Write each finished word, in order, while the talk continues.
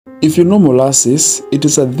If you know molasses, it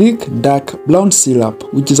is a thick, dark, brown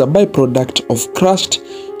syrup which is a byproduct of crushed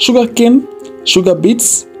sugarcane, sugar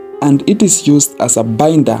beets, and it is used as a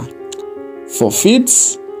binder for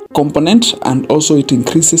feeds, component, and also it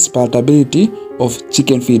increases palatability of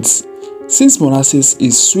chicken feeds. Since molasses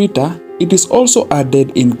is sweeter, it is also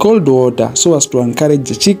added in cold water so as to encourage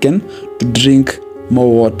the chicken to drink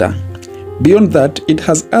more water. Beyond that, it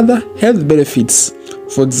has other health benefits.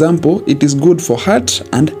 For example, it is good for heart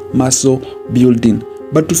and muscle building.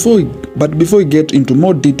 But before we get into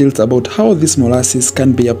more details about how this molasses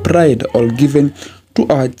can be applied or given to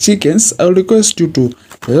our chickens, I will request you to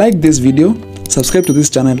like this video, subscribe to this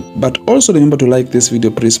channel, but also remember to like this video,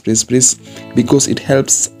 please, because it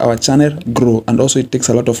helps our channel grow, and also it takes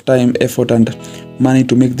a lot of time, effort, and money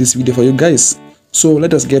to make this video for you guys. So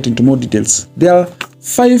let us get into more details. There are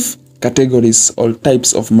 5 categories or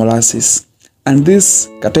types of molasses, and these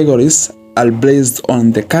categories are based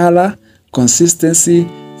on the color, consistency,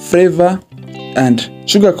 flavor, and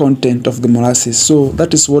sugar content of the molasses. So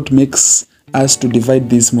that is what makes us to divide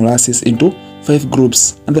these molasses into 5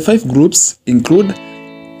 groups, and the 5 groups include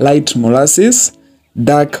light molasses,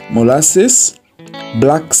 dark molasses,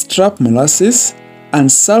 blackstrap molasses,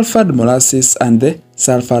 unsulfured molasses, and the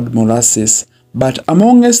sulfured molasses. But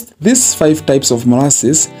amongst these 5 types of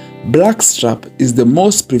molasses, blackstrap is the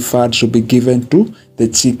most preferred to be given to the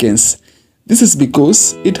chickens. This is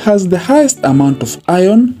because it has the highest amount of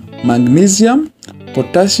iron, magnesium,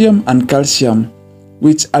 potassium, and calcium,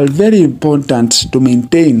 which are very important to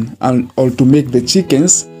maintain or to make the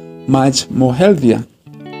chickens much more healthier.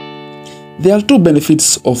 There are 2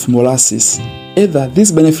 benefits of molasses. Either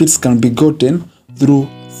these benefits can be gotten through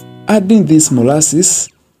adding this molasses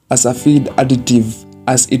as a feed additive,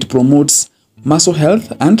 as it promotes muscle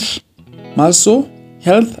health and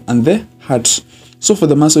the heart. So for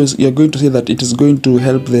the muscles, you're going to see that it is going to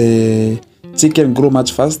help the chicken grow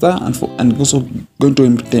much faster, and also going to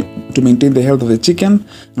maintain the health of the chicken,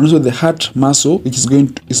 and also the heart muscle, which is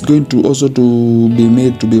going to also to be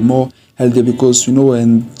made to be more healthier, because you know,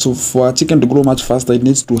 and so for a chicken to grow much faster, it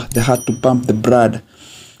needs the heart to pump the blood,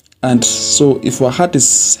 and so if our heart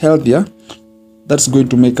is healthier, that's going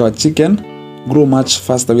to make our chicken grow much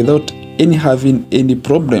faster without having any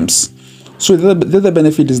problems. So the other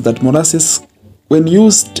benefit is that molasses, when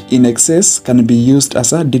used in excess, can be used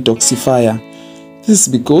as a detoxifier. This is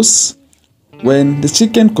because when the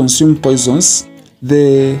chicken consumes poisons,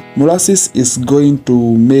 the molasses is going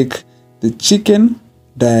to make the chicken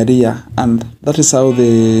diarrhea, and that is how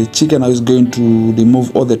the chicken is going to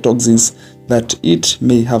remove all the toxins that it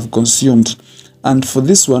may have consumed. And for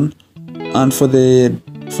this one, and for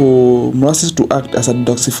molasses to act as a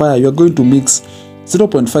detoxifier, you are going to mix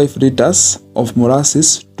 0.5 liters of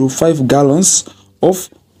molasses to 5 gallons of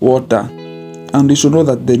water. And you should know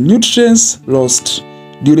that the nutrients lost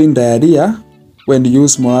during diarrhea when you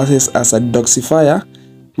use molasses as a detoxifier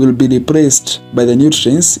will be replaced by the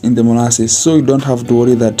nutrients in the molasses. So you don't have to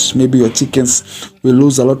worry that maybe your chickens will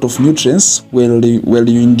lose a lot of nutrients while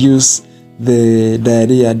you induce the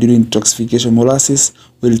diarrhea during detoxification. Molasses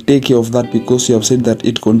will take care of that, because you have said that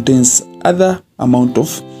it contains other amount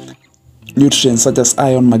of nutrients such as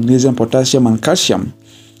iron, magnesium, potassium, and calcium.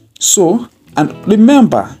 So, and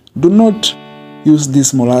remember, do not use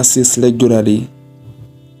this molasses regularly,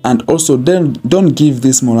 and also then don't give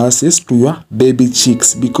this molasses to your baby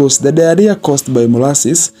chicks, because the diarrhea caused by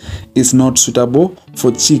molasses is not suitable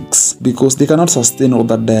for chicks, because they cannot sustain all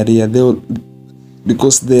that diarrhea.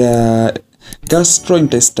 Because their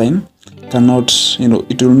gastrointestine cannot,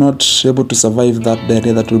 it will not be able to survive that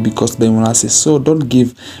diarrhea that will be caused by molasses. So don't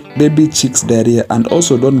give baby chicks diarrhea, and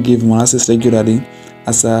also don't give molasses regularly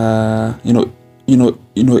as a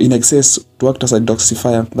in excess to act as a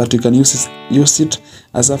detoxifier, that you can use it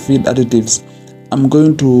as a feed additives. I'm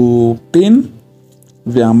going to pin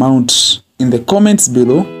the amount in the comments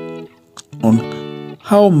below on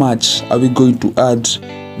how much are we going to add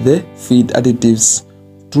the feed additives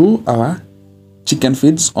to our chicken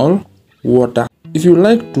feeds or water. If you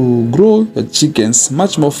like to grow your chickens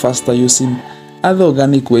much more faster using other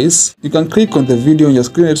organic ways, you can click on the video on your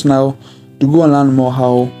screen right now to go and learn more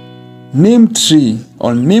how neem tree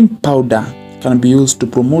or neem powder can be used to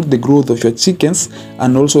promote the growth of your chickens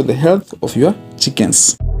and also the health of your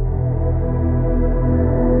chickens.